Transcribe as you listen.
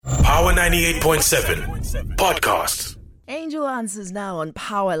Power 98.7 Podcasts. Angel Answers now on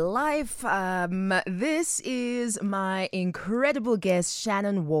Power Life. This is my incredible guest,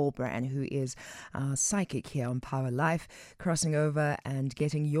 Shannon Walbrand, who is our psychic here on Power Life, crossing over and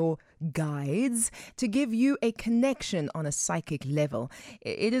getting your guides to give you a connection on a psychic level.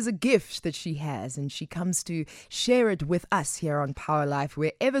 It is a gift that she has, and she comes to share it with us here on Power Life.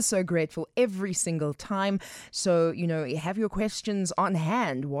 We're ever so grateful every single time. So, have your questions on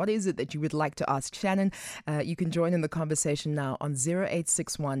hand. What is it that you would like to ask Shannon? You can join in the conversation now on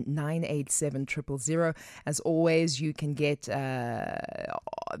 0861 987 000. As always, you can get,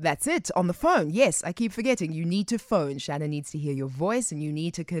 that's it, on the phone. Yes, I keep forgetting. You need to phone. Shannon needs to hear your voice and you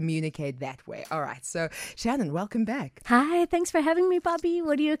need to communicate that way. All right. So, Shannon, welcome back. Hi. Thanks for having me, Bobby.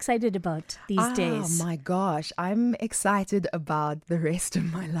 What are you excited about these days? Oh, my gosh. I'm excited about the rest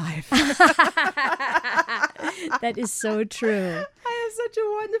of my life. That is so true. I have such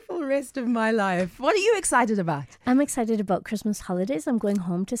a wonderful rest of my life. What are you excited about? I'm excited about Christmas holidays. I'm going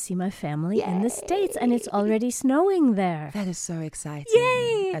home to see my family in the States, and it's already snowing there. That is so exciting.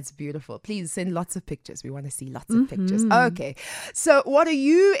 Yay! That's beautiful. Please send lots of pictures. We want to see lots of pictures. Okay. So what are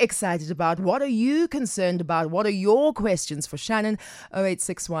you excited about? What are you concerned about? What are your questions for Shannon?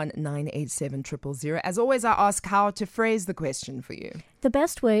 0861 987 000. As always, I ask how to phrase the question for you. The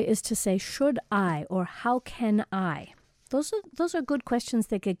best way is to say, should I, or how can I? Those are good questions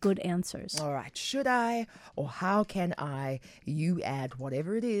that get good answers. All right. Should I or how can I? You add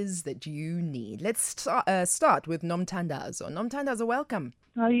whatever it is that you need. Let's start with Nomthandazo. Nomthandazo, welcome.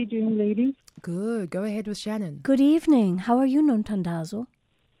 How are you doing, ladies? Good. Go ahead with Shannon. Good evening. How are you, Nomthandazo?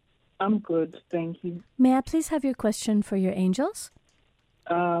 I'm good, thank you. May I please have your question for your angels?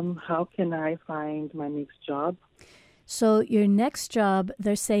 How can I find my next job? So your next job,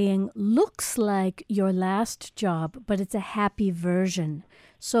 they're saying, looks like your last job, but it's a happy version.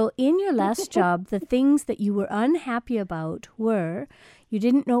 So in your last job, the things that you were unhappy about were you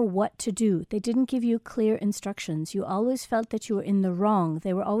didn't know what to do. They didn't give you clear instructions. You always felt that you were in the wrong.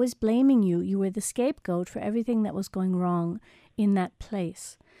 They were always blaming you. You were the scapegoat for everything that was going wrong in that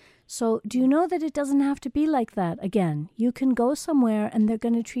place. So do you know that it doesn't have to be like that? Again, you can go somewhere and they're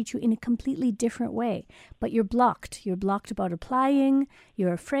going to treat you in a completely different way. But you're blocked. You're blocked about applying.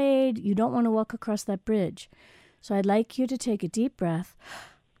 You're afraid. You don't want to walk across that bridge. So I'd like you to take a deep breath.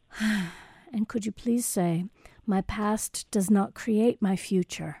 And could you please say, my past does not create my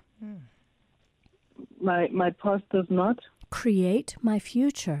future. My past does not? Create my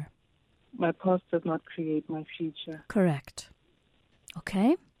future. My past does not create my future. Correct.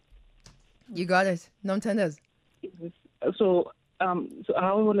 Okay? You got it. Nomthandazo. So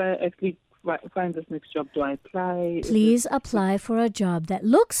how will I actually find this next job? Do I apply? Please apply for a job that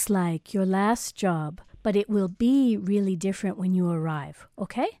looks like your last job, but it will be really different when you arrive.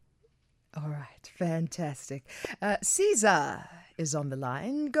 Okay? All right. Fantastic. Caesar is on the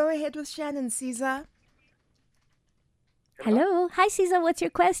line. Go ahead with Shannon, Caesar. Hello. Hi, Caesar. What's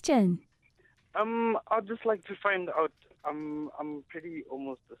your question? I'd just like to find out. I'm pretty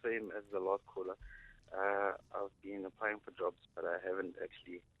almost the same as the last caller. I've been applying for jobs, but I haven't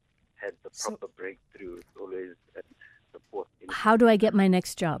actually had the proper breakthrough. It's always at support. How do I get my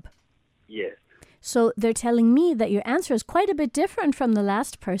next job? Yes. So they're telling me that your answer is quite a bit different from the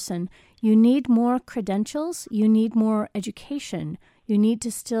last person. You need more credentials. You need more education. You need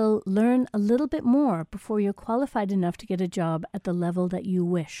to still learn a little bit more before you're qualified enough to get a job at the level that you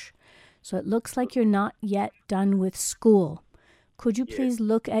wish. So it looks like you're not yet done with school. Could you please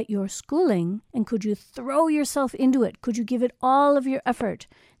look at your schooling and could you throw yourself into it? Could you give it all of your effort?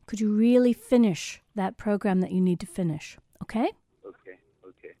 Could you really finish that program that you need to finish? Okay? Okay.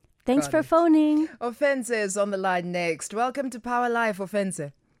 Thanks for phoning. Ofense is on the line next. Welcome to Power Life,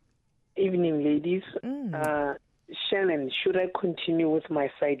 Ofense. Evening, ladies. Shannon, should I continue with my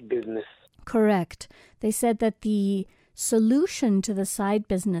side business? Correct. They said that the solution to the side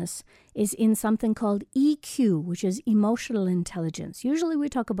business is in something called EQ, which is emotional intelligence. Usually we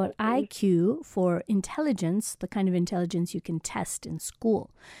talk about IQ for intelligence, the kind of intelligence you can test in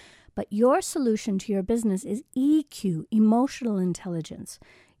school. But your solution to your business is EQ, emotional intelligence.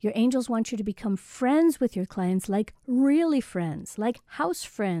 Your angels want you to become friends with your clients, like really friends, like house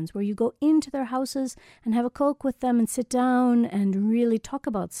friends, where you go into their houses and have a Coke with them and sit down and really talk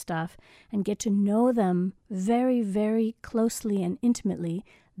about stuff and get to know them very, very closely and intimately.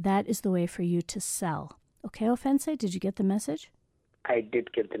 That is the way for you to sell. Okay, Ofense, did you get the message? I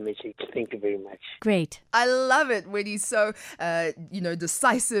did get the message. Thank you very much. Great. I love it when he's so,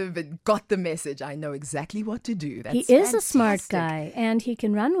 decisive and got the message. I know exactly what to do. That's He is a smart fantastic. guy, and he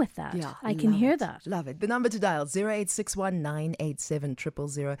can run with that. Yeah, I can love hear it. that. Love it. The number to dial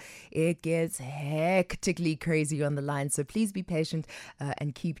 0861987000. It gets hectically crazy on the line, so please be patient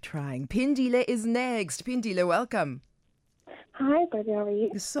and keep trying. Pindile is next. Pindile, welcome. Hi, baby. How are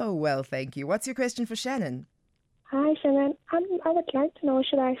you? So well, thank you. What's your question for Shannon? Hi, Shannon. I would like to know,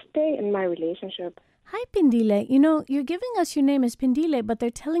 should I stay in my relationship? Hi, Pindile. You know, you're giving us your name as Pindile, but they're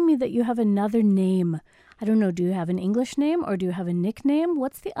telling me that you have another name. I don't know, do you have an English name or do you have a nickname?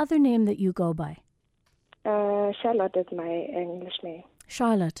 What's the other name that you go by? Charlotte is my English name.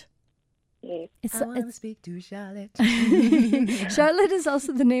 Charlotte. Yes. I want to speak to Charlotte. Charlotte is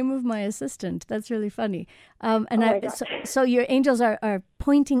also the name of my assistant. That's really funny. my God. So your angels are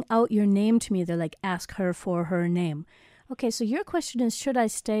pointing out your name to me. They're like, ask her for her name. Okay, so your question is, should I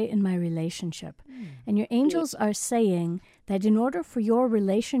stay in my relationship? And your angels are saying that in order for your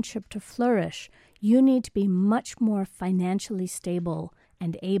relationship to flourish, you need to be much more financially stable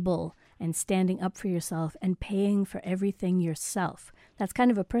and able and standing up for yourself and paying for everything yourself. That's kind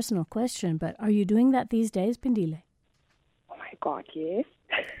of a personal question, but are you doing that these days, Pindile? Oh, my God, yes.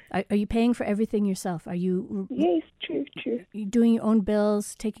 Are you paying for everything yourself? Are you Yes, true. you doing your own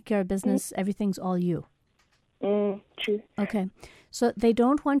bills, taking care of business? Everything's all you. True. Okay. So they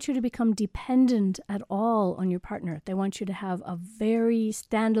don't want you to become dependent at all on your partner. They want you to have a very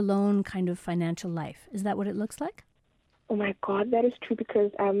standalone kind of financial life. Is that what it looks like? Oh, my God, that is true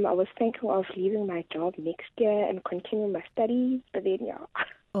because I was thinking of leaving my job next year and continuing my studies, but then, yeah.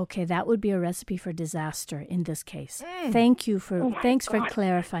 Okay, that would be a recipe for disaster in this case. Thank you for thanks for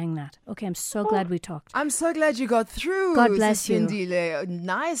clarifying that. Okay, I'm so glad we talked. I'm so glad you got through. God bless you. Pindile.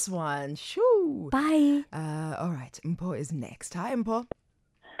 Nice one. Shoo. Bye. All right, Mpo is next. Hi, Mpo.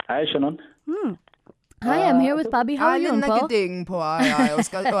 Hi, Shannon. Hi, I'm here with Bobby. How are you, Mpo?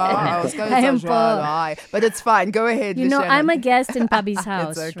 But it's fine. Go ahead. You know, Shannon. I'm a guest in Bobby's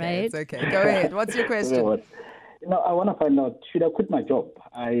house, It's okay. right? It's okay. Go ahead. What's your question? I want to find out, should I quit my job?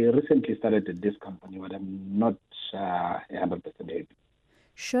 I recently started at this company, but I'm not 100% happy.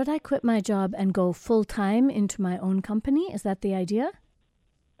 Should I quit my job and go full-time into my own company? Is that the idea?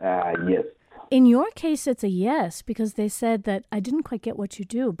 Yes. In your case, it's a yes, because they said that I didn't quite get what you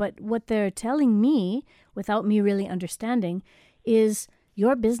do. But what they're telling me, without me really understanding, is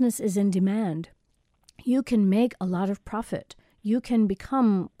your business is in demand. You can make a lot of profit. You can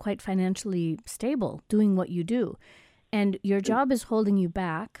become quite financially stable doing what you do. And your job is holding you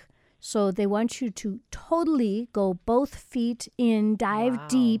back. So they want you to totally go both feet in, dive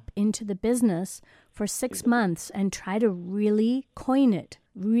deep into the business for 6 months and try to really coin it,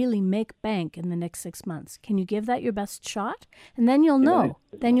 really make bank in the next 6 months. Can you give that your best shot? And then you'll know.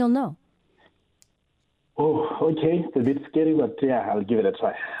 Then you'll know. Oh, okay. It's a bit scary, but yeah, I'll give it a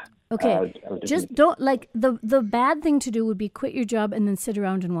try. Okay, just don't, like, the bad thing to do would be quit your job and then sit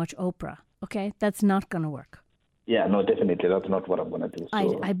around and watch Oprah, okay? That's not going to work. Yeah, no, definitely. That's not what I'm going to do.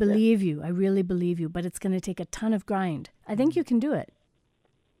 So, I believe you. I really believe you, but it's going to take a ton of grind. I think you can do it.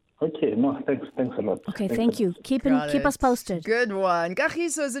 Okay, no, thanks a lot. Okay, Thanks thank a you. lot. Keep us posted. Good one.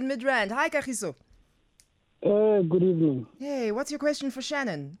 Kagiso's in Midrand. Hi, Kagiso. Good evening. Hey, what's your question for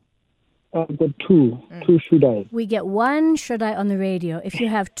Shannon? I've got two. Two should I? We get one should I on the radio. If you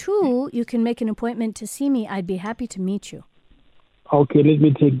have two, you can make an appointment to see me. I'd be happy to meet you. Okay, let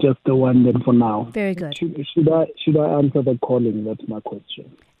me take just the one then for now. Very good. Should I answer the calling? That's my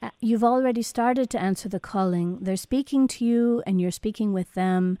question. You've already started to answer the calling. They're speaking to you and you're speaking with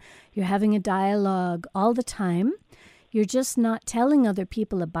them. You're having a dialogue all the time. You're just not telling other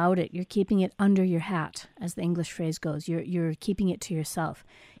people about it. You're keeping it under your hat, as the English phrase goes. You're keeping it to yourself.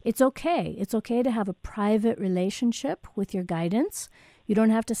 It's okay. It's okay to have a private relationship with your guidance. You don't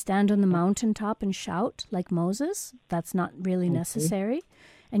have to stand on the mountaintop and shout like Moses. That's not really necessary.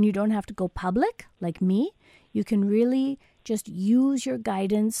 And you don't have to go public like me. You can really just use your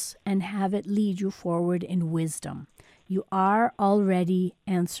guidance and have it lead you forward in wisdom. You are already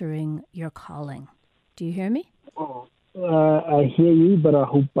answering your calling. Do you hear me? Oh. I hear you, but I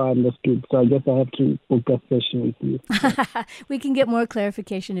hope I understood. So I guess I have to book a session with you. We can get more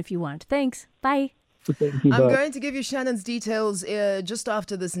clarification if you want. Thanks. Bye. Thank you, I'm going to give you Shannon's details just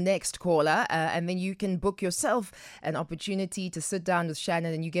after this next caller, and then you can book yourself an opportunity to sit down with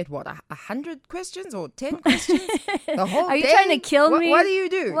Shannon, and you get, 100 questions or 10 questions? The whole Are you day? trying to kill me? What do you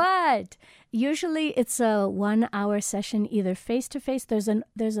do? What? Usually it's a 1 hour session, either face-to-face.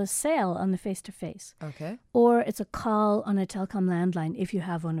 There's a sale on the face-to-face. Okay. Or it's a call on a telecom landline if you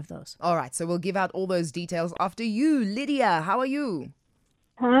have one of those. All right, so we'll give out all those details after you. Lydia, how are you?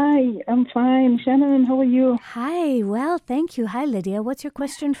 Hi, I'm fine. Shannon, how are you? Hi, well, thank you. Hi, Lydia. What's your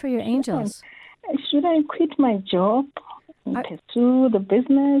question for your angels? Should I quit my job and pursue the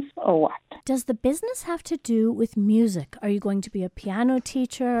business or what? Does the business have to do with music? Are you going to be a piano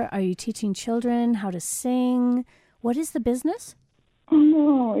teacher? Are you teaching children how to sing? What is the business?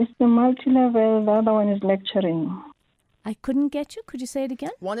 No, it's the multi-level. The other one is lecturing. I couldn't get you. Could you say it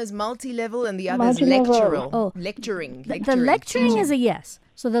again? One is multi-level and the other is lectural. Oh, lecturing. The lecturing is a yes.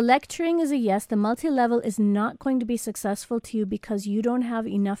 So the lecturing is a yes. The multi-level is not going to be successful to you because you don't have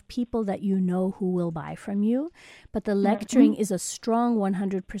enough people that you know who will buy from you. But the lecturing is a strong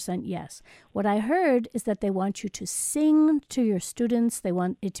 100% yes. What I heard is that they want you to sing to your students. They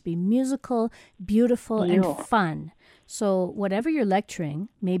want it to be musical, beautiful, and fun. So whatever you're lecturing,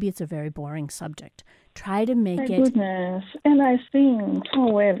 maybe it's a very boring subject. Try to make it... Goodness. And I sing so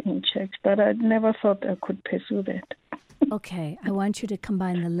well in church, but I never thought I could pursue that. Okay, I want you to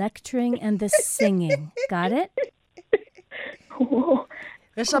combine the lecturing and the singing. Got it? Okay.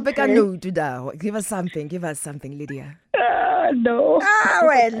 Give us something, Lydia. No.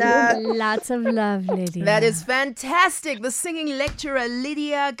 Lots of love, Lydia. That is fantastic. The singing lecturer,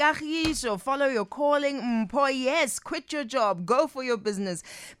 Lydia Kagiso. Follow your calling. Yes, quit your job. Go for your business.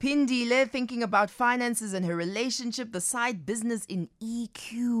 Pindile, thinking about finances and her relationship. The side business in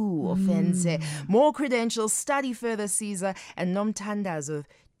EQ. Offense. More credentials. Study further, Caesar. And Nomtandazo.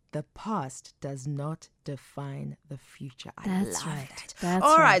 The past does not define the future. I love that. That's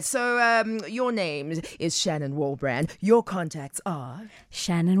All right. right, so your name is Shannon Walbrand. Your contacts are?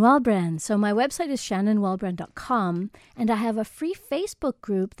 Shannon Walbrand. So my website is shannonwalbrand.com, and I have a free Facebook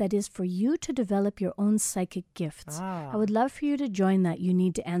group that is for you to develop your own psychic gifts. I would love for you to join that. You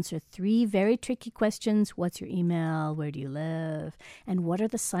need to answer 3 very tricky questions. What's your email? Where do you live? And what are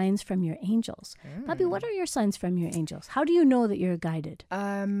the signs from your angels? Bobby, what are your signs from your angels? How do you know that you're guided?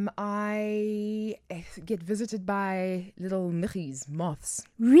 I get visited by little michis, moths.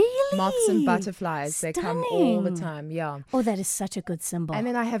 Really? Moths and butterflies. Stunning. They come all the time, yeah. Oh, that is such a good symbol. And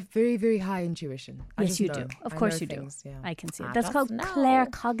then I have very, very high intuition. Yes, you do. Of course you do. Yeah. I can see it. That's called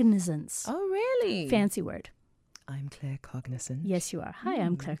claircognizance. Oh, really? Fancy word. I'm claircognizant. Yes, you are. Hi,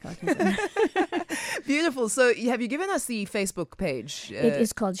 I'm claircognizant. Beautiful. So have you given us the Facebook page? It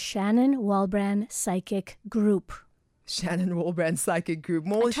is called Shannon Walbrand Psychic Group. Shannon Walbrand Psychic Group.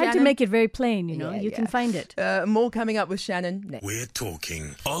 More I tried Shannon. to make it very plain, you can find it. More coming up with Shannon next. We're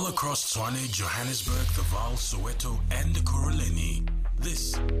talking all across Tshwane, Johannesburg, the Vaal, Soweto, and the Ekurhuleni.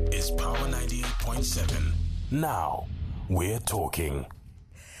 This is Power 98.7. Now, we're talking.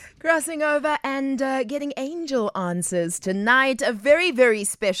 Crossing over and getting angel answers tonight. A very, very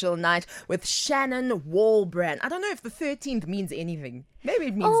special night with Shannon Walbrand. I don't know if the 13th means anything. Maybe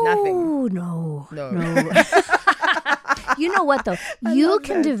it means nothing. Oh, no. You know what, though? You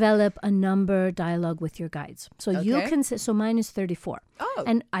can develop a number dialogue with your guides. So you can say, so mine is 34. Oh.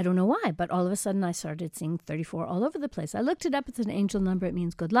 And I don't know why, but all of a sudden I started seeing 34 all over the place. I looked it up. It's an angel number. It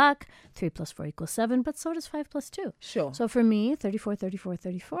means good luck. 3 + 4 = 7, but so does 5 + 2. Sure. So for me, 34, 34,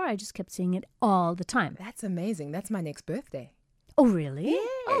 34, I just kept seeing it all the time. That's amazing. That's my next birthday. Oh, really? Yes.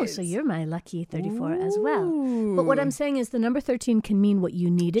 Oh, so you're my lucky 34 as well. But what I'm saying is the number 13 can mean what you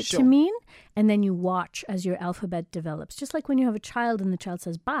need it to mean, and then you watch as your alphabet develops. Just like when you have a child and the child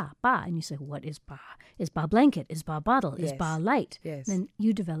says ba, ba, and you say, what is ba? Is ba blanket? Is ba bottle? Is ba light? Yes. Then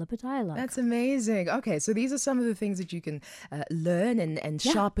you develop a dialogue. That's amazing. Okay, so these are some of the things that you can learn and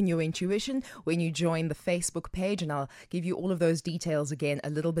sharpen your intuition when you join the Facebook page, and I'll give you all of those details again a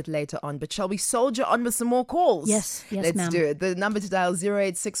little bit later on. But shall we soldier on with some more calls? Yes, Let's ma'am. do it. The number to dial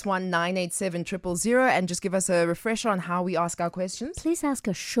 0861 987 000, and just give us a refresher on how we ask our questions. Please ask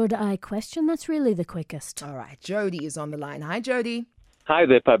a should I question. That's really the quickest. All right, Jody is on the line. Hi, Jody. Hi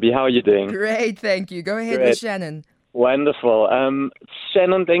there, Pabi. How are you doing? Great, thank you. Go ahead with Shannon. Wonderful.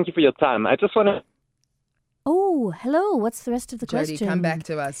 Shannon, thank you for your time. I just want to... Oh, hello. What's the rest of the Jody, question? come back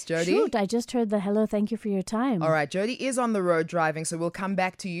to us. Jody? Shoot, I just heard the hello, thank you for your time. All right, Jody is on the road driving, so we'll come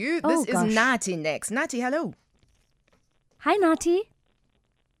back to you. This is Nati next. Nati, hello. Hi, Nati.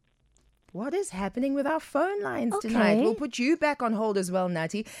 What is happening with our phone lines tonight? We'll put you back on hold as well,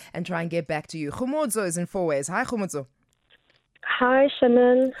 Nati, and try and get back to you. Khumodzo is in Fourways. Hi, Khumodzo. Hi,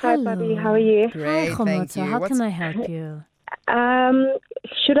 Shannon. Hi, Bobby. How are you? Great, thank you. How can I help you?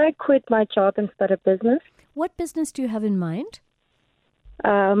 Should I quit my job and start a business? What business do you have in mind?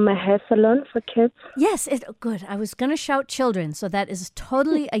 A hair salon for kids. Yes, good. I was going to shout children, so that is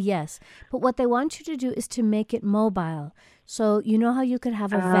totally a yes. But what they want you to do is to make it mobile. So you know how you could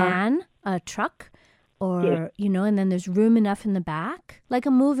have a van, a truck, or, and then there's room enough in the back, like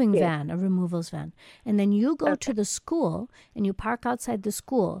a moving van, a removals van. And then you go to the school and you park outside the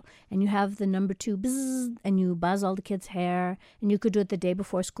school and you have the number 2 bzzz, and you buzz all the kids' hair. And you could do it the day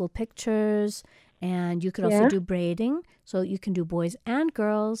before school pictures. And you could also do braiding. So you can do boys and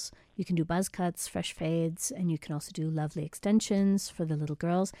girls. You can do buzz cuts, fresh fades, and you can also do lovely extensions for the little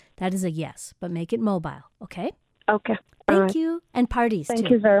girls. That is a yes, but make it mobile, okay? Okay. Thank you. And parties, Thank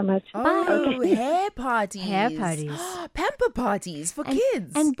too. you very much. Oh, hair parties. Hair parties. Pamper parties for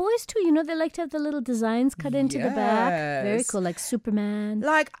kids. And boys, too. You know, they like to have the little designs cut into the back. Very cool, like Superman.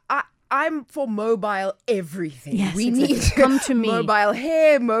 Like, I'm for mobile everything. Yes, we exactly. need Come to me. Mobile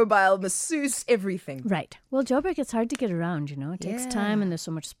hair, mobile masseuse, everything. Right. Well, Joburg, it's hard to get around, It takes time and there's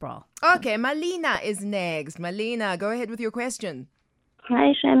so much sprawl. Okay, Malina is next. Malina, go ahead with your question.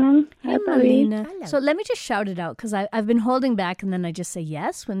 Hi, Shannon. Hi, Malina. So let me just shout it out because I've been holding back and then I just say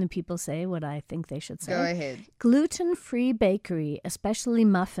yes when the people say what I think they should say. Go ahead. Gluten-free bakery, especially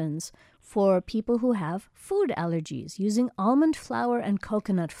muffins, for people who have food allergies using almond flour and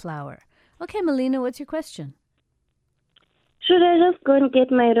coconut flour. Okay, Malina, what's your question? Should I just go and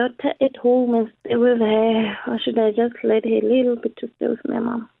get my daughter at home and stay with her, or should I just let her a little bit to stay with my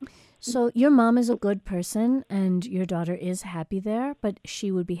mom? So your mom is a good person and your daughter is happy there, but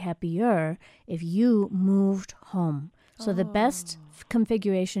she would be happier if you moved home. So the best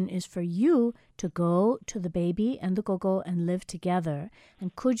configuration is for you to go to the baby and the gogo and live together.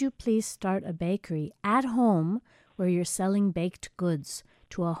 And could you please start a bakery at home where you're selling baked goods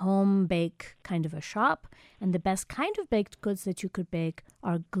to a home bake kind of a shop? And the best kind of baked goods that you could bake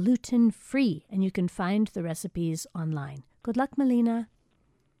are gluten-free, and you can find the recipes online. Good luck, Malina.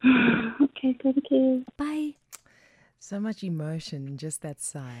 Okay, thank you. Bye. So much emotion in just that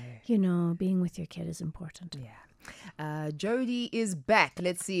sigh. Being with your kid is important. Yeah. Jody is back.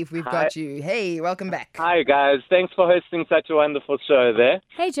 Let's see if we've got you. Hey, welcome back. Hi, guys. Thanks for hosting such a wonderful show there.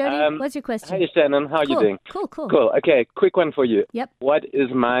 Hey, Jody. What's your question? Hey, Shannon. How are you doing? Cool. Cool. Okay, quick one for you. Yep. What is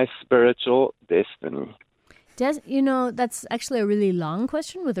my spiritual destiny? That's actually a really long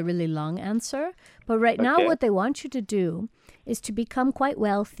question with a really long answer. But right now, what they want you to do is to become quite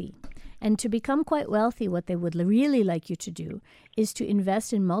wealthy. And to become quite wealthy, what they would really like you to do is to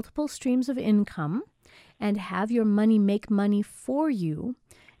invest in multiple streams of income and have your money make money for you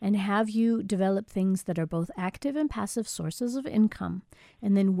and have you develop things that are both active and passive sources of income.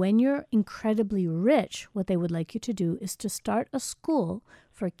 And then when you're incredibly rich, what they would like you to do is to start a school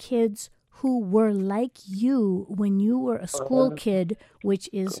for kids who were like you when you were a school kid, which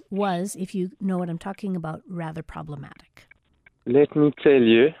was, if you know what I'm talking about, rather problematic. Let me tell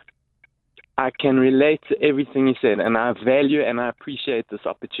you, I can relate to everything you said, and I value and I appreciate this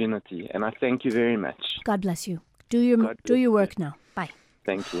opportunity, and I thank you very much. God bless you. Do your work now. Bye.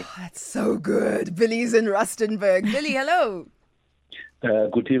 Thank you. That's so good. Billy's in Rustenburg. Billy, hello.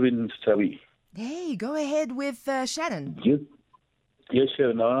 Good evening, Sabi. Hey, go ahead with Shannon. Yes,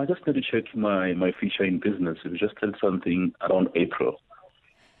 sure. Now, I just need to check my future in business. You just tell something around April.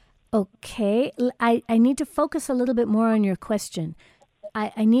 Okay. I need to focus a little bit more on your question.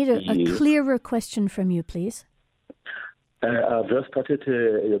 I need a clearer question from you, please. I've just started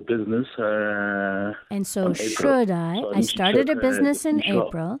a business. And so should I? So I started a business in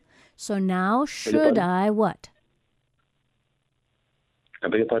April. So now should I what? I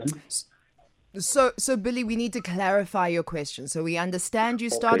beg your pardon? So Billy, we need to clarify your question. So we understand you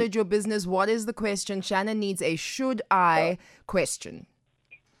started your business. What is the question? Shannon needs a should I question.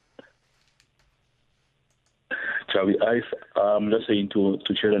 Charlie, I'm just saying to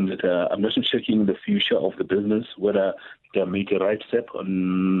Sharon that I'm just checking the future of the business, whether they make a right step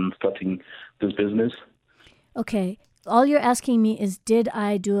on starting this business. Okay. All you're asking me is, did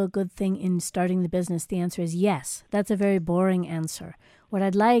I do a good thing in starting the business? The answer is yes. That's a very boring answer. What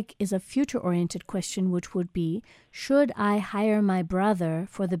I'd like is a future-oriented question, which would be, should I hire my brother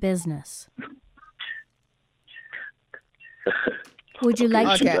for the business? Would you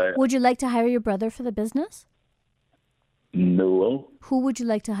like to hire your brother for the business? No. Who would you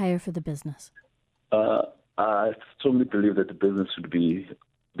like to hire for the business? I strongly believe that the business should be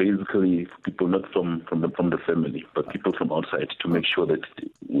basically people not from the family, but people from outside to make sure that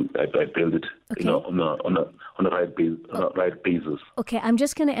I build it, on a right basis. Okay, I'm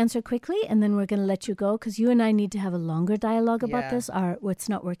just going to answer quickly, and then we're going to let you go because you and I need to have a longer dialogue about this. It's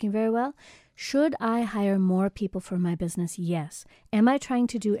not working very well. Should I hire more people for my business? Yes. Am I trying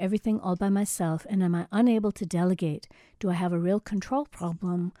to do everything all by myself, and am I unable to delegate? Do I have a real control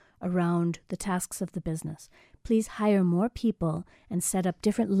problem around the tasks of the business? Please hire more people and set up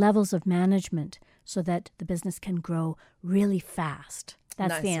different levels of management so that the business can grow really fast.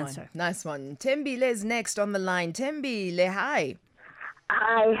 That's the answer. Nice one. Tembile's next on the line. Tembile, hi.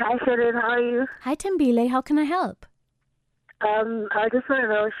 Hi, Sharon. How are you? Hi, Tembile. How can I help? I just want to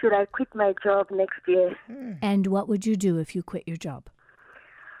know, should I quit my job next year? And what would you do if you quit your job?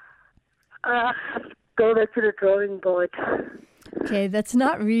 Go back to the drawing board. Okay, that's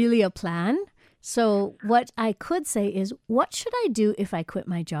not really a plan. So what I could say is, what should I do if I quit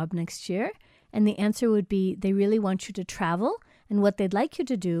my job next year? And the answer would be, they really want you to travel. And what they'd like you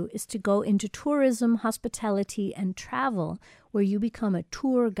to do is to go into tourism, hospitality, and travel, where you become a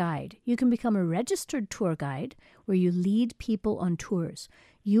tour guide. You can become a registered tour guide where you lead people on tours.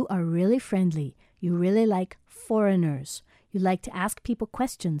 You are really friendly. You really like foreigners. You like to ask people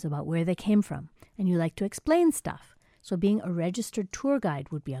questions about where they came from. And you like to explain stuff. So being a registered tour guide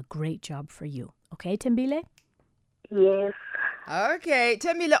would be a great job for you. Okay, Tembile? Yes. Okay,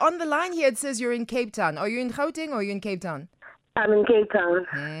 Tembile, on the line here it says you're in Cape Town. Are you in Gauteng or are you in Cape Town? I'm in Cape Town.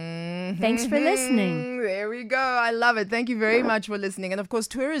 Thanks for listening. There we go. I love it. Thank you very much for listening. And of course,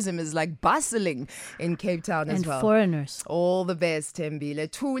 tourism is like bustling in Cape Town as well. And foreigners. All the best, Tembile.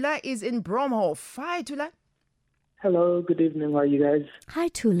 Tula is in Bromhof. Hi, Tula. Hello, good evening. How are you guys? Hi,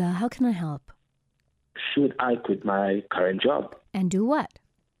 Tula. How can I help? Should I quit my current job? And do what?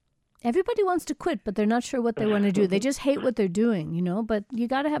 Everybody wants to quit, but they're not sure what they want to do. They just hate what they're doing, but you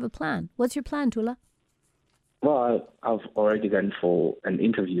got to have a plan. What's your plan, Tula? Well, I've already gone for an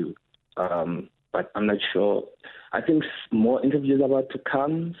interview, but I'm not sure. I think more interviews are about to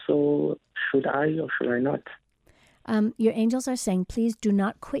come, so should I or should I not? Your angels are saying, please do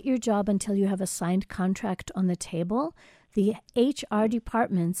not quit your job until you have a signed contract on the table. The HR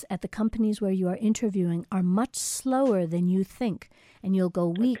departments at the companies where you are interviewing are much slower than you think, and you'll go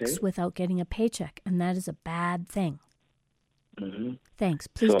weeks without getting a paycheck, and that is a bad thing. Mm-hmm. Thanks.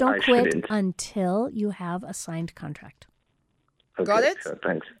 Please don't quit until you have a signed contract. Okay, got it? Sure,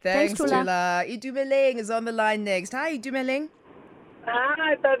 thanks. Thanks, Tula. Tula. Itumeleng is on the line next. Hi, Itumeleng.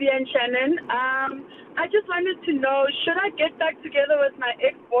 Hi, Bobby and Shannon. I just wanted to know, should I get back together with my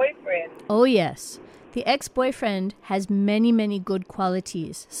ex-boyfriend? Oh, yes. The ex-boyfriend has many, many good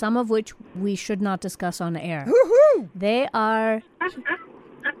qualities, some of which we should not discuss on air. Woohoo! They are...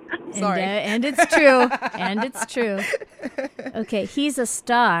 Sorry. And it's true. And it's true. Okay, he's a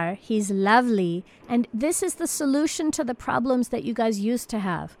star. He's lovely. And this is the solution to the problems that you guys used to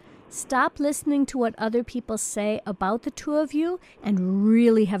have. Stop listening to what other people say about the two of you and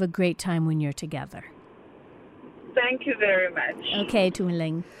really have a great time when you're together. Thank you very much. Okay,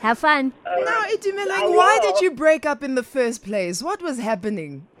 Itumeleng. Have fun. Now, Itumeleng, why did you break up in the first place? What was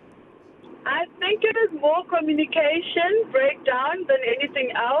happening? I think it is more communication breakdown than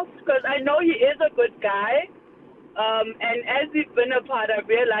anything else, because I know he is a good guy. And as we've been apart, I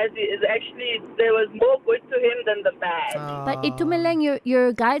realized there was more good to him than the bad. But Itumeleng,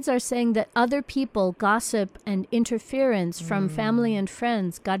 your guides are saying that other people, gossip and interference from family and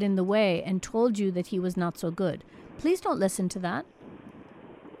friends got in the way and told you that he was not so good. Please don't listen to that.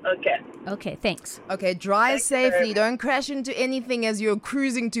 Okay. Okay, thanks. Okay, drive safely. Don't crash into anything as you're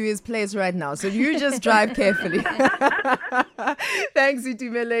cruising to his place right now. So you just drive carefully. Thanks,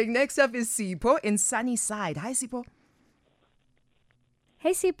 Itumeleng. Next up is Sipho in Sunnyside. Hi, Sipho.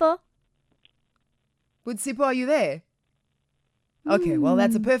 Hey, Sipho. Good, Sipho, are you there? Okay, well,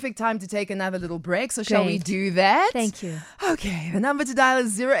 that's a perfect time to take another little break. So shall we do that? Thank you. Okay, the number to dial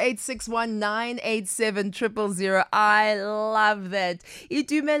is 0861 987 000. I love that.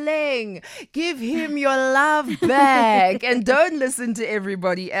 Itumeleng, give him your love back. And don't listen to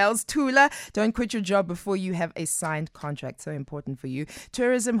everybody else. Tula, don't quit your job before you have a signed contract. So important for you.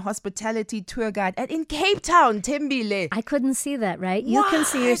 Tourism, hospitality, tour guide. And in Cape Town, Tembile. I couldn't see that, right? You can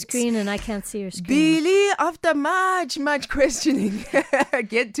see your screen and I can't see your screen. Billy, after much questioning,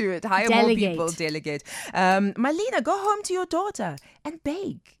 get to it. Hire more people. Delegate. Marlena, go home to your daughter and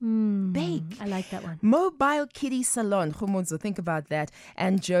bake. Bake. I like that one. Mobile Kiddie Salon. Khumbudzo, think about that.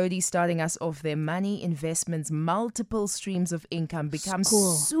 And Jody starting us off there. Money, investments, multiple streams of income. Become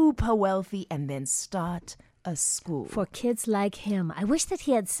super wealthy and then start a school. For kids like him. I wish that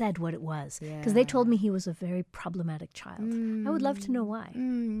he had said what it was. Because they told me he was a very problematic child. I would love to know why.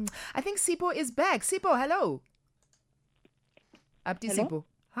 I think Sipho is back. Sipho, hello. Abdi Hello? Sipho.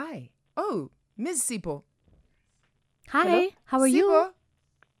 Hi. Oh, Ms. Sipo. Hi, Hello? how are you? Sipo?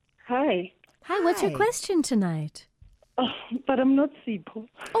 Hi. Hi, what's your Hi. question tonight? Oh, but I'm not Sipo.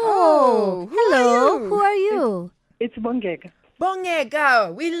 Oh, who hello. are you? Who are you? It's Bongeka.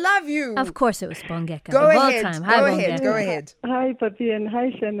 Bongeka, we love you. Of course it was Bongeka. Go the ahead. whole time. Go Hi, ahead. Bongeka. Go ahead. Hi, Papi, and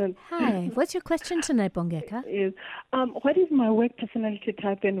hi, Shannon. Hi. What's your question tonight, Bongeka? Is what is my work personality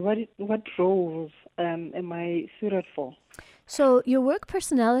type, and what roles am I suited for? So your work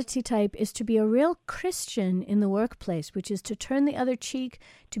personality type is to be a real Christian in the workplace, which is to turn the other cheek,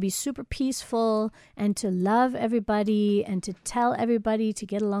 to be super peaceful, and to love everybody, and to tell everybody to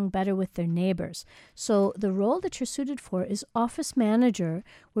get along better with their neighbors. So the role that you're suited for is office manager,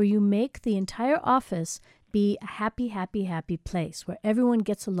 where you make the entire office be a happy, happy, happy place where everyone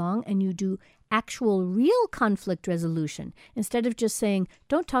gets along and you do actual real conflict resolution. Instead of just saying,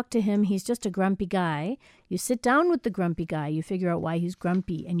 don't talk to him, he's just a grumpy guy, you sit down with the grumpy guy, you figure out why he's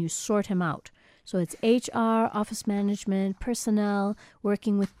grumpy, and you sort him out. So it's HR, office management, personnel,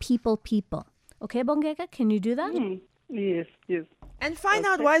 working with people. Okay, Bongeka, can you do that? Yes. And find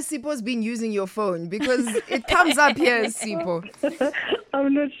out why Sipo's been using your phone, because it comes up here as Sipo.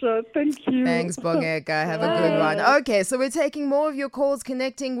 I'm not sure. Thank you. Thanks, Bongeka. Have a good one. Okay, so we're taking more of your calls,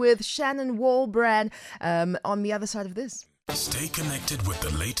 connecting with Shannon Walbrand on the other side of this. Stay connected with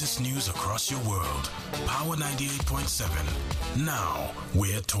the latest news across your world. Power 98.7. Now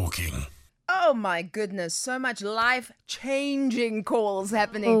we're talking. Oh my goodness, so much life-changing calls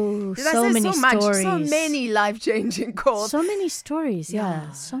happening. Oh, Did I so say many so much? stories. So many life-changing calls. So many stories,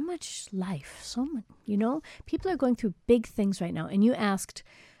 yeah. So much life. So much, people are going through big things right now. And you asked,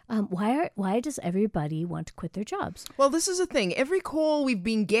 why does everybody want to quit their jobs? Well, this is the thing. Every call we've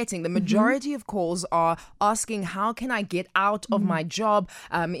been getting, the majority of calls are asking, how can I get out of my job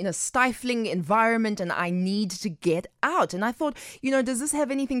in a stifling environment, and I need to get out? And I thought, does this have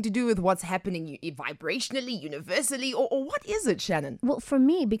anything to do with what's happening vibrationally, universally, or what is it, Shannon? Well, for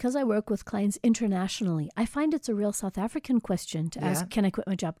me, because I work with clients internationally, I find it's a real South African question to ask, can I quit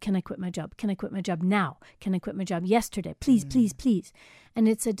my job? Can I quit my job? Can I quit my job now? Can I quit my job yesterday? Please, please, please. And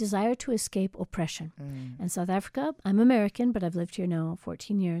it's a desire to escape oppression. And South Africa, I'm American, but I've lived here now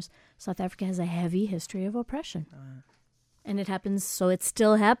 14 years. South Africa has a heavy history of oppression. And it happens, so it's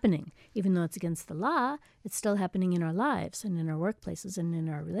still happening. Even though it's against the law, it's still happening in our lives and in our workplaces and in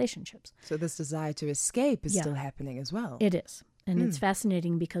our relationships. So this desire to escape is still happening as well. It is. And it's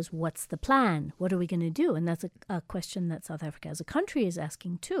fascinating because what's the plan? What are we going to do? And that's a question that South Africa as a country is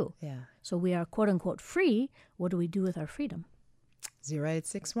asking too. Yeah. So we are quote unquote free. What do we do with our freedom?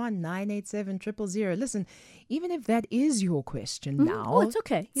 0861 987 000. Listen, even if that is your question now. Oh, it's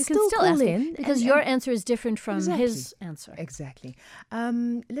okay. You can still still call ask in it because your answer is different from his answer. Exactly.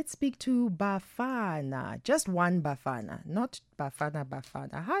 Let's speak to Bafana. Just one Bafana, not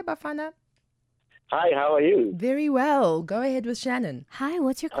Bafana. Hi, Bafana. Hi, how are you? Very well. Go ahead with Shannon. Hi,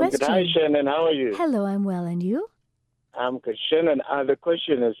 what's your I'm good. question? Hi, Shannon. How are you? Hello, I'm well. And you? I'm good. Shannon, the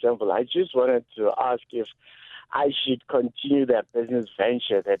question is simple. I just wanted to ask if I should continue that business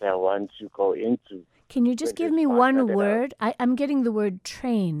venture that I want to go into. Can you just give me one word? I'm getting the word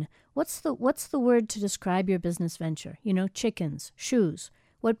train. What's the word to describe your business venture? Chickens, shoes.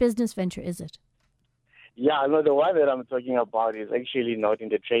 What business venture is it? Yeah, no, the one that I'm talking about is actually not in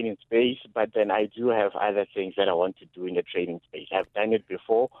the training space, but then I do have other things that I want to do in the training space. I've done it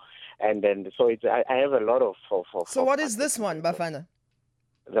before, and then so I have a lot of. So what is this one, Bafana?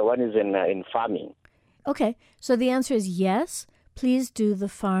 The one is in farming. Okay, so the answer is yes. Please do the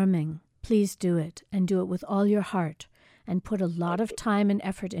farming. Please do it, and do it with all your heart, and put a lot of time and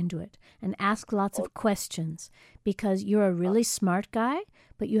effort into it, and ask lots of questions, because you're a really smart guy,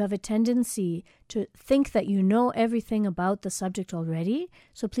 but you have a tendency to think that you know everything about the subject already.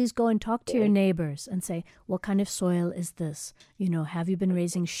 So please go and talk to your neighbors and say, what kind of soil is this? Have you been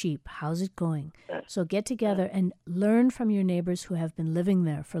raising sheep? How's it going? So get together and learn from your neighbors who have been living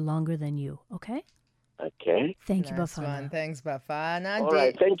there for longer than you, okay? Okay. Thank you, Nice Bafana. one. Thanks, Bafana. All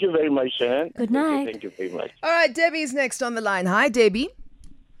right. Thank you very much, Shannon. Good night. Thank you very much. All right, Debbie's next on the line. Hi, Debbie.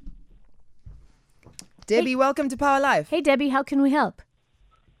 Debbie, welcome to Power Live. Hey, Debbie, how can we help?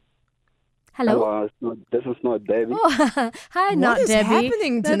 Hello? This is not Debbie. Oh, hi, not is Debbie.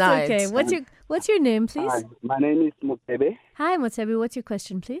 happening tonight? That's okay. What's your name, please? Hi, my name is Mutebe. Hi, Mutebe. What's your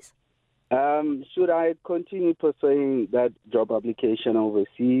question, please? Should I continue pursuing that job application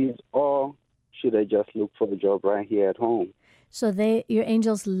overseas, or should I just look for a job right here at home? So your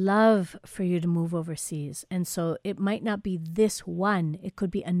angels love for you to move overseas. And so it might not be this one. It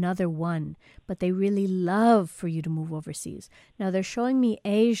could be another one. But they really love for you to move overseas. Now, they're showing me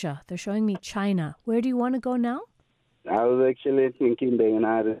Asia. They're showing me China. Where do you want to go now? I was actually thinking the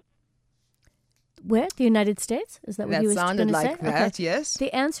United. Where? The United States? Is that what That he was going sounded to like say? that, yes.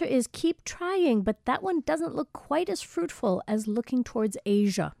 The answer is keep trying, but that one doesn't look quite as fruitful as looking towards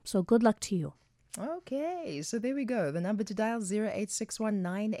Asia. So good luck to you. Okay, so there we go. The number to dial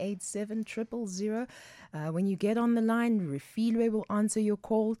 0861-987-000. When you get on the line, Refilwe will answer your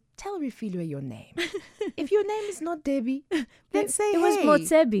call. Tell Refilwe your name. If your name is not Debbie, then say It was hey,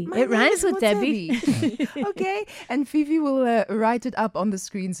 Motsebi. my It name rhymes is with Debbie. Motsebi. Okay, and Fifi will write it up on the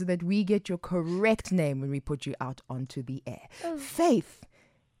screen so that we get your correct name when we put you out onto the air. Faith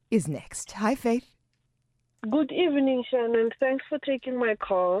is next. Hi, Faith. Good evening, Shannon. Thanks for taking my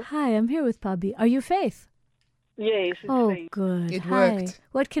call. Hi, I'm here with Bobby. Are you Faith? Yes, it's Oh, Faith. good. It Hi. worked.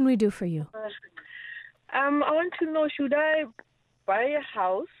 What can we do for you? I want to know, should I buy a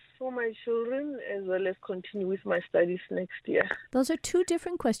house for my children as well as continue with my studies next year? Those are two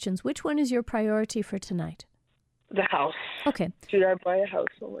different questions. Which one is your priority for tonight? The house. Okay. Should I buy a house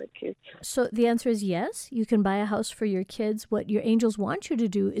for my kids? So the answer is yes. You can buy a house for your kids. What your angels want you to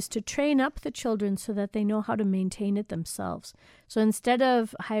do is to train up the children so that they know how to maintain it themselves. So instead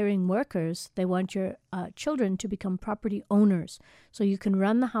of hiring workers, they want your children to become property owners. So you can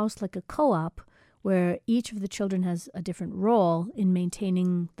run the house like a co-op where each of the children has a different role in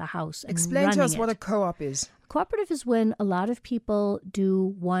maintaining the house and Explain to running us what it. a co-op is. Cooperative is when a lot of people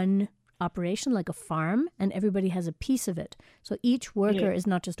do one operation like a farm and everybody has a piece of it. So each worker is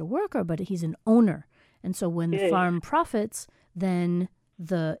not just a worker, but he's an owner. And so when the farm profits, then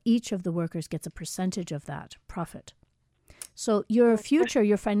each of the workers gets a percentage of that profit. So your future,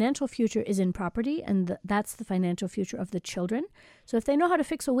 your financial future is in property, and that's the financial future of the children. So if they know how to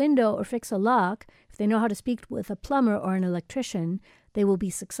fix a window or fix a lock, if they know how to speak with a plumber or an electrician, they will be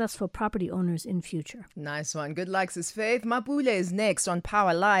successful property owners in future. Nice one. Good luck, sis Faith. Mapule is next on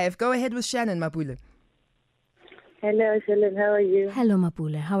Power Live. Go ahead with Shannon, Mapule. Hello, Shannon. How are you? Hello,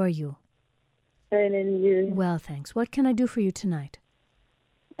 Mapule. How are you? Fine, and you? Well, thanks. What can I do for you tonight?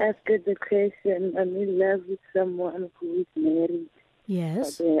 Ask good the question. I'm in love with someone who is married.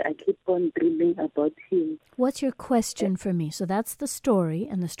 Yes. But, I keep on dreaming about him. What's your question for me? So that's the story,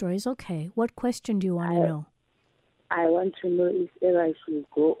 and the story's okay. What question do you want to know? I want to know if ever I should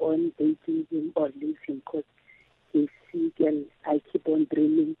go on dating him or leave him because he's sick and I keep on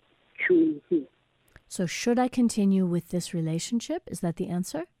dreaming chewing him. So should I continue with this relationship? Is that the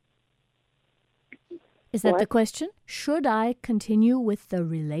answer? Is that the question? Should I continue with the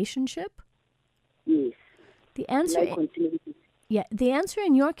relationship? Yes. The answer, Should I continue with it? yeah, the answer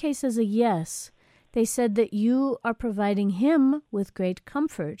in your case is a yes. They said that you are providing him with great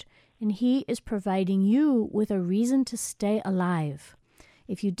comfort, and he is providing you with a reason to stay alive.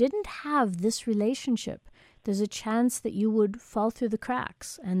 If you didn't have this relationship, there's a chance that you would fall through the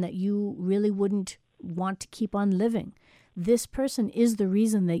cracks and that you really wouldn't want to keep on living. This person is the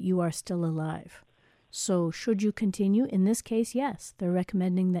reason that you are still alive. So should you continue? In this case, yes. They're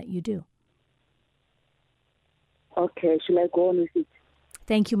recommending that you do. Okay, should I go on with it?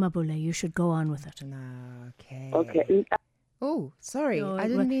 Thank you, Mabule. You should go on with it. Okay. Okay. Oh, sorry. No, I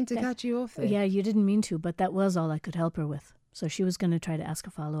didn't mean to cut you off there. Yeah, you didn't mean to, but that was all I could help her with. So she was going to try to ask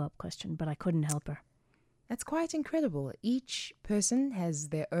a follow-up question, but I couldn't help her. That's quite incredible. Each person has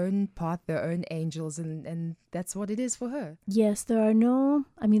their own path, their own angels, and that's what it is for her. Yes, there are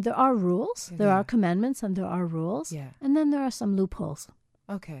there are rules, there are commandments, and there are rules. Yeah. And then there are some loopholes.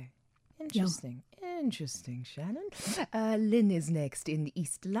 Okay. Interesting. Interesting, Shannon. Lynn is next in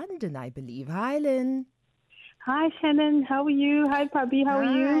East London, I believe. Hi, Lynn. Hi, Shannon. How are you? Hi, Pabi. How are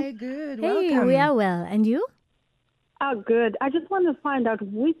you? Hi, good. Hey, Welcome. we are well. And you? Oh, good. I just want to find out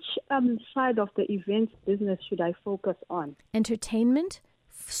which side of the events business should I focus on? Entertainment,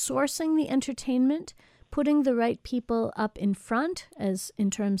 sourcing the entertainment, putting the right people up in front as in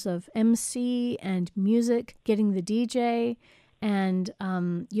terms of MC and music, getting the DJ, and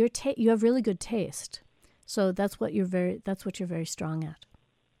you have really good taste. So that's what you're very strong at.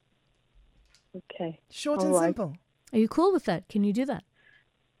 Okay. Short All and right. simple. Are you cool with that? Can you do that?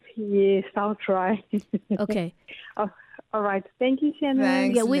 Yes, I'll try. Okay. All right. Thank you, Shannon.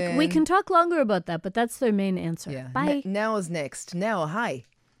 Thanks, Yeah, we Lynn. can talk longer about that, but that's their main answer. Yeah. Bye. Nell's next. Nell, hi.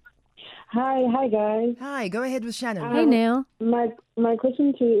 Hi guys. Hi, go ahead with Shannon. Hey, Neil. My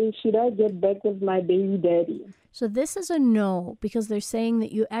question to you is, should I get back with my baby daddy? So this is a no, because they're saying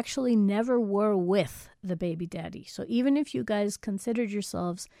that you actually never were with the baby daddy. So even if you guys considered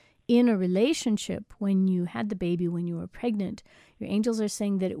yourselves in a relationship when you had the baby, when you were pregnant, your angels are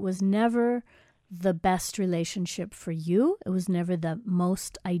saying that it was never the best relationship for you. It was never the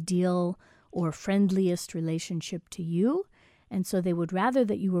most ideal or friendliest relationship to you. And so they would rather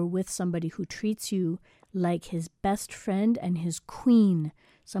that you were with somebody who treats you like his best friend and his queen,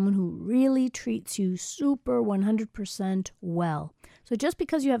 someone who really treats you super 100% well. So just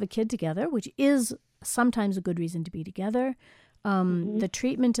because you have a kid together, which is sometimes a good reason to be together, the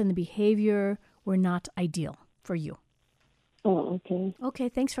treatment and the behavior were not ideal for you. Oh, okay. Okay,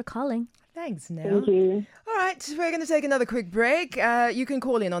 thanks for calling. Thanks, Nell. Thank you. All right, we're going to take another quick break. You can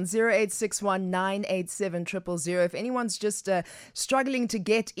call in on 0861 987 000. If anyone's just struggling to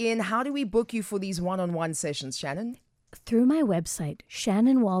get in, how do we book you for these one-on-one sessions, Shannon? Through my website,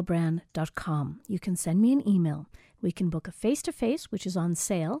 shannonwalbrand.com. You can send me an email. We can book a face-to-face, which is on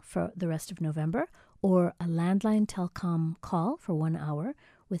sale for the rest of November, or a landline telecom call for 1 hour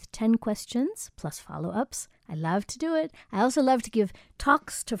with 10 questions plus follow-ups. I love to do it. I also love to give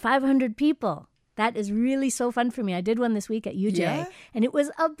talks to 500 people. That is really so fun for me. I did one this week at UJ, and it was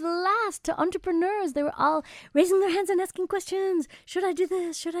a blast to entrepreneurs. They were all raising their hands and asking questions. Should I do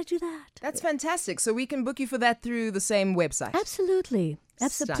this? Should I do that? That's fantastic. So we can book you for that through the same website. Absolutely.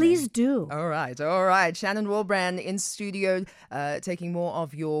 Stunning. Please do. All right. Shannon Walbrand in studio, taking more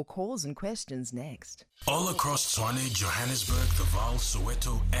of your calls and questions next. All across Tshwane, Johannesburg, the Vaal,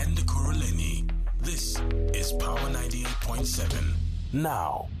 Soweto, and Ekurhuleni. This is Power 98.7.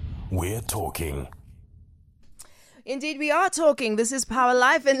 Now, we're talking. Indeed, we are talking. This is Power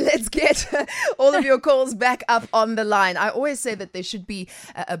Life, and let's get all of your calls back up on the line. I always say that there should be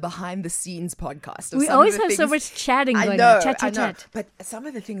a behind-the-scenes podcast. We always have so much chatting going on. Chat. But some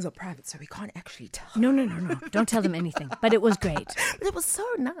of the things are private, so we can't actually tell. No. Don't tell them anything. But it was great. But it was so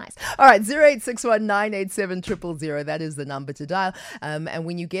nice. All right, 0861 987 000. That is the number to dial. And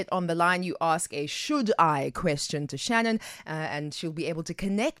when you get on the line, you ask a should I question to Shannon, and she'll be able to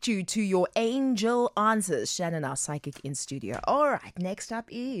connect you to your angel answers. Shannon, our psychic in studio. All right, next up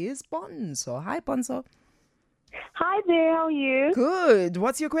is Bonso. Hi, Bonso. Hi there, how are you? Good.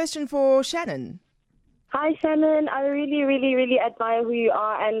 What's your question for Shannon? Hi, Shannon. I really, really, really admire who you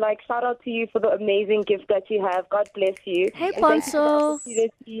are, and shout out to you for the amazing gift that you have. God bless you. Hey, Bonso.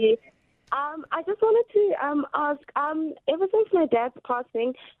 I just wanted to ask, ever since my dad's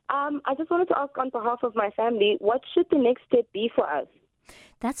passing, I just wanted to ask on behalf of my family, what should the next step be for us?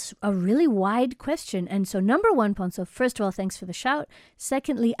 That's a really wide question. And so number one, Ponso, first of all, thanks for the shout.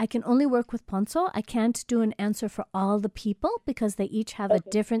 Secondly, I can only work with Ponso. I can't do an answer for all the people because they each have a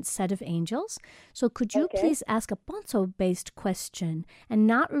different set of angels. So could you please ask a Ponso-based question and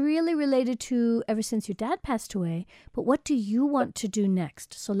not really related to ever since your dad passed away, but what do you want to do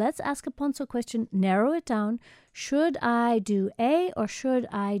next? So let's ask a Ponso question, narrow it down. Should I do A or should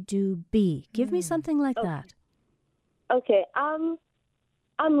I do B? Give me something like that. Okay.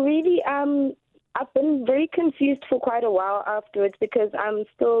 I'm really, I've been very confused for quite a while afterwards because I'm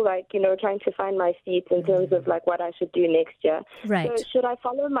still trying to find my feet in terms of what I should do next year. Right. So should I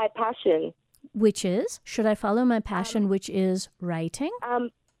follow my passion? Which is? Should I follow my passion, which is writing?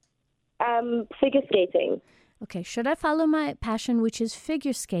 Figure skating. Okay. Should I follow my passion, which is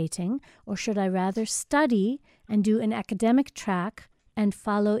figure skating, or should I rather study and do an academic track and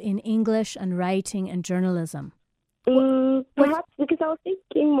follow in English and writing and journalism? Perhaps because I was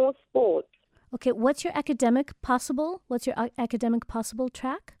thinking more sports. Okay, what's your academic possible? What's your academic possible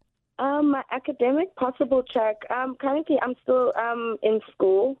track? My academic possible track. Currently, I'm still in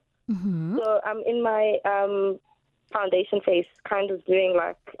school, so I'm in my foundation phase, kind of doing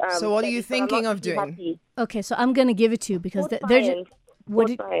so, what are you thinking of doing? Happy. Okay, so I'm going to give it to you because science.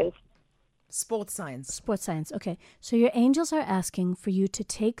 Sports science. Sports science. Okay. So your angels are asking for you to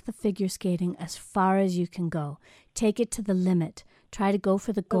take the figure skating as far as you can go. Take it to the limit. Try to go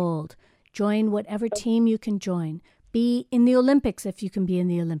for the gold. Join whatever team you can join. Be in the Olympics if you can be in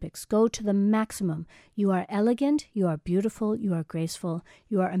the Olympics. Go to the maximum. You are elegant. You are beautiful. You are graceful.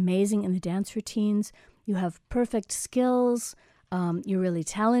 You are amazing in the dance routines. You have perfect skills. You're really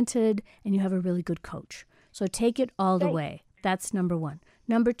talented. And you have a really good coach. So take it all the way. That's number one.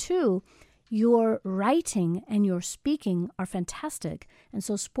 Number two, your writing and your speaking are fantastic. And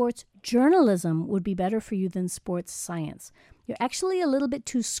so sports journalism would be better for you than sports science. You're actually a little bit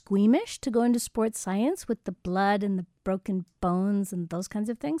too squeamish to go into sports science with the blood and the broken bones and those kinds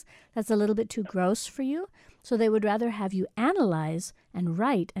of things. That's a little bit too gross for you. So they would rather have you analyze and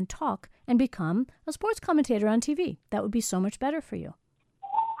write and talk and become a sports commentator on TV. That would be so much better for you.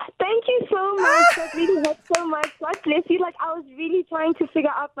 Thank you so much. That really helped so much. God bless you. Like, I was really trying to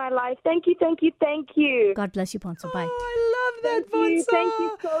figure out my life. Thank you, thank you, thank you. God bless you, Ponzo. Bye. I love that, Ponzo. Thank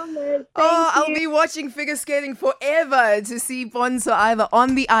you so much. I'll be watching figure skating forever to see Ponzo either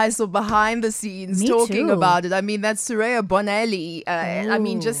on the ice or behind the scenes Me talking too. about it. I mean, that's Soraya Bonelli. I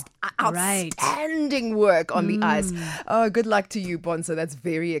mean, just outstanding work on the ice. Oh, good luck to you, Ponzo. That's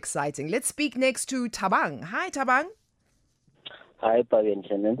very exciting. Let's speak next to Tabang. Hi, Tabang. Hi, Pavi and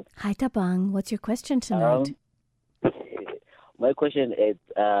Shannon. Hi, Tabang. What's your question tonight? My question is,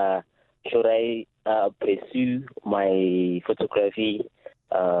 should I pursue my photography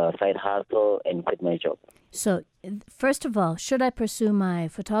side hustle and quit my job? So, first of all, should I pursue my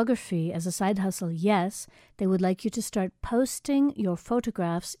photography as a side hustle? Yes. They would like you to start posting your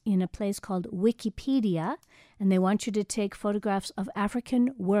photographs in a place called Wikipedia, and they want you to take photographs of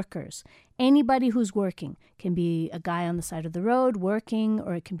African workers. Anybody who's working. Can be a guy on the side of the road working,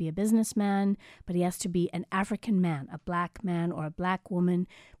 or it can be a businessman, but he has to be an African man, a black man or a black woman.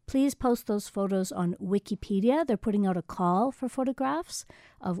 Please post those photos on Wikipedia. They're putting out a call for photographs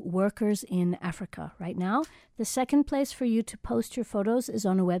of workers in Africa right now. The second place for you to post your photos is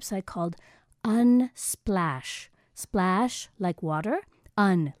on a website called Unsplash. Splash like water,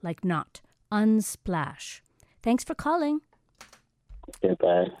 un like not. Unsplash. Thanks for calling.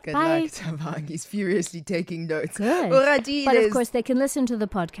 Goodbye. Good Bye. luck, Tabang. He's furiously taking notes. Good. Uradile But of is- course, they can listen to the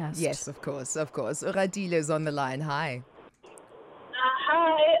podcast. Yes, of course, of course. Uradile is on the line. Hi.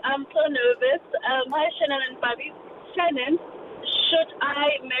 Hi, I'm so nervous. Hi, Shannon and Bobby. Shannon, should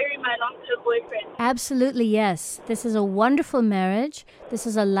I marry my long-term boyfriend? Absolutely, yes. This is a wonderful marriage. This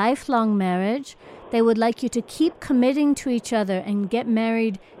is a lifelong marriage. They would like you to keep committing to each other and get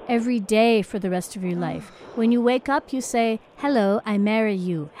married every day for the rest of your life. When you wake up, you say, hello, I marry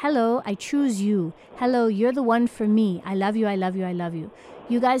you. Hello, I choose you. Hello, you're the one for me. I love you, I love you, I love you.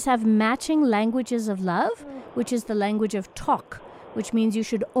 You guys have matching languages of love, which is the language of talk, which means you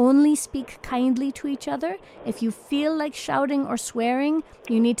should only speak kindly to each other. If you feel like shouting or swearing,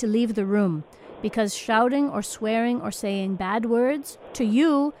 you need to leave the room. Because shouting or swearing or saying bad words, to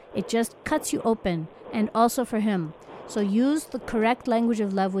you, it just cuts you open, and also for him. So use the correct language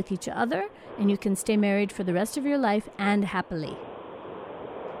of love with each other, and you can stay married for the rest of your life and happily.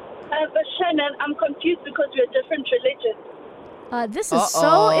 But Shannon, I'm confused because we're different religions. This is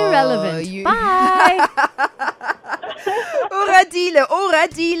so irrelevant. Bye!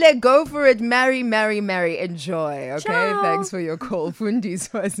 Uradile, go for it. Marry, marry, marry. Enjoy. Okay, Ciao. thanks for your call.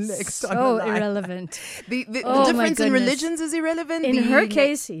 Fundis was next on the So line. irrelevant. The Oh, my difference in goodness. religions is irrelevant? In her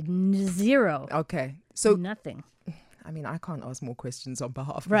case, zero. Okay, so nothing. I mean, I can't ask more questions on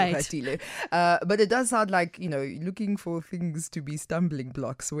behalf of Right. Uradile. But it does sound like, looking for things to be stumbling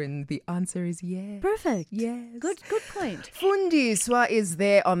blocks when the answer is yes. Perfect. Yes. Good point. Fundiswa is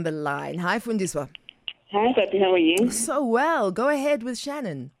there on the line. Hi, Fundiswa. Hi, Papi, how are you? So well. Go ahead with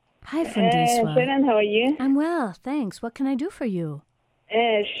Shannon. Hi, Fundiswa. Shannon, how are you? I'm well, thanks. What can I do for you?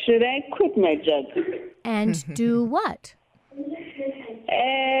 Should I quit my job? And do what?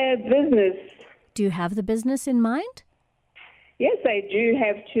 Business. Do you have the business in mind? Yes, I do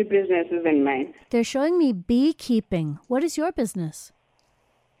have two businesses in mind. They're showing me beekeeping. What is your business?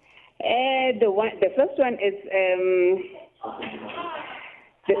 The first one is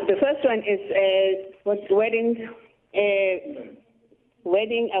wedding.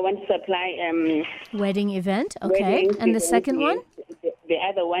 Wedding. I want to supply Wedding event, okay. wedding And the events, second yes. one? The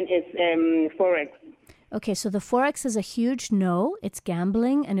other one is Forex. Okay, so the Forex is a huge no. It's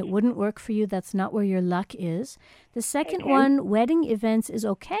gambling and it wouldn't work for you. That's not where your luck is. The second one, wedding events, is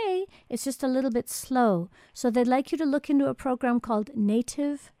okay. It's just a little bit slow. So they'd like you to look into a program called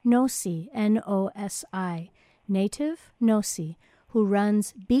Native Nosi, N-O-S-I. Native Nosi, who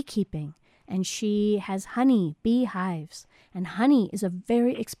runs beekeeping. And she has honey, beehives. And honey is a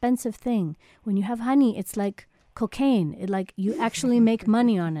very expensive thing. When you have honey, it's like cocaine. You actually make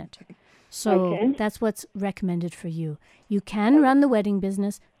money on it. So that's what's recommended for you. You can run the wedding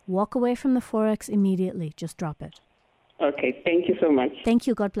business. Walk away from the Forex immediately. Just drop it. Okay, thank you so much. Thank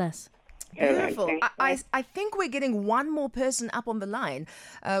you. God bless. Beautiful. I think we're getting one more person up on the line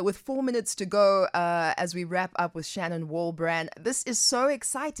with 4 minutes to go as we wrap up with Shannon Walbrand. This is so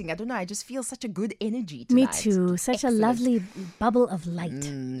exciting. I don't know. I just feel such a good energy tonight. Me too. Such a lovely bubble of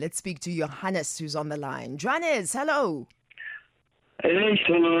light. Let's speak to Johannes, who's on the line. Johannes, hello. Hey,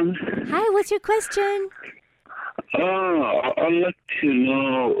 Shannon. Hi, what's your question? I'd like to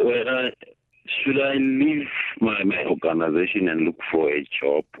know should I leave my organization and look for a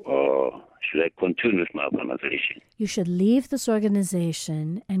job, or should I continue with my organization? You should leave this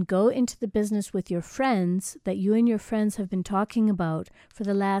organization and go into the business with your friends that you and your friends have been talking about for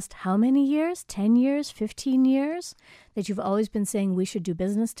the last how many years? 10 years? 15 years? That you've always been saying we should do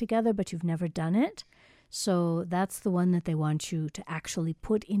business together, but you've never done it. So that's the one that they want you to actually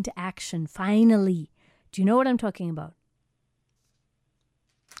put into action finally. Do you know what I'm talking about?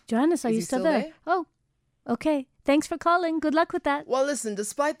 Johannes, are you still there? Oh, okay. Thanks for calling. Good luck with that. Well, listen,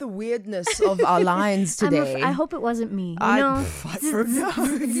 despite the weirdness of our lines today... I hope it wasn't me. I don't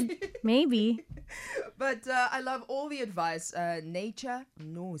know. Maybe. But I love all the advice. Nature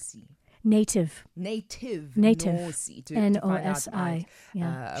Nosi. Native. Nosi. N-O-S-I.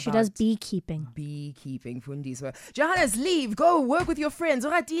 Yeah. She does beekeeping. Beekeeping, Fundiswa. Johannes, leave. Go work with your friends.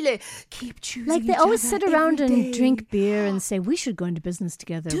 Keep choosing. Like they always sit around and drink beer and say, we should go into business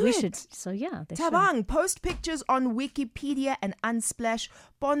together. Do we it. should. So yeah, they Tabang, should. post pictures on Wikipedia and Unsplash.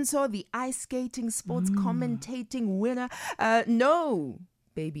 Bonzo, the ice skating sports commentating winner. No.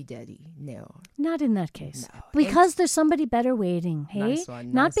 Baby daddy, no. Not in that case. No. Because there's somebody better waiting, hey? Nice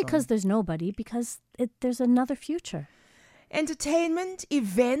one, Not because there's nobody, because there's another future. Entertainment,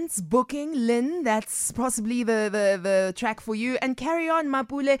 events, booking, Lynn, that's possibly the track for you. And carry on,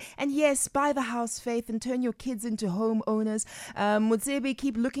 Mapule. And yes, buy the house, Faith, and turn your kids into homeowners. Mutsebe,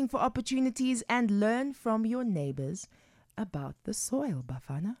 keep looking for opportunities and learn from your neighbors about the soil,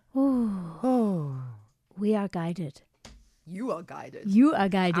 Bafana. Oh. We are guided. You are guided. You are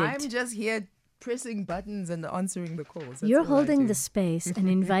guided. I'm just here pressing buttons and answering the calls. That's You're holding the space and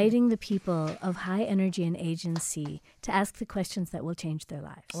inviting the people of high energy and agency to ask the questions that will change their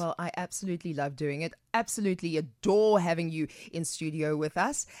lives. Well, I absolutely love doing it. Absolutely adore having you in studio with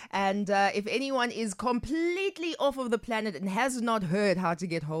us. And if anyone is completely off of the planet and has not heard how to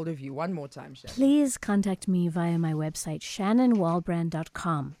get hold of you, one more time, Shannon. Please contact me via my website,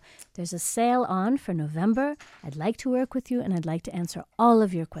 shannonwalbrand.com. There's a sale on for November. I'd like to work with you and I'd like to answer all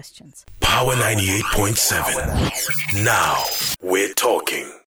of your questions. Power 98.7. Now we're talking.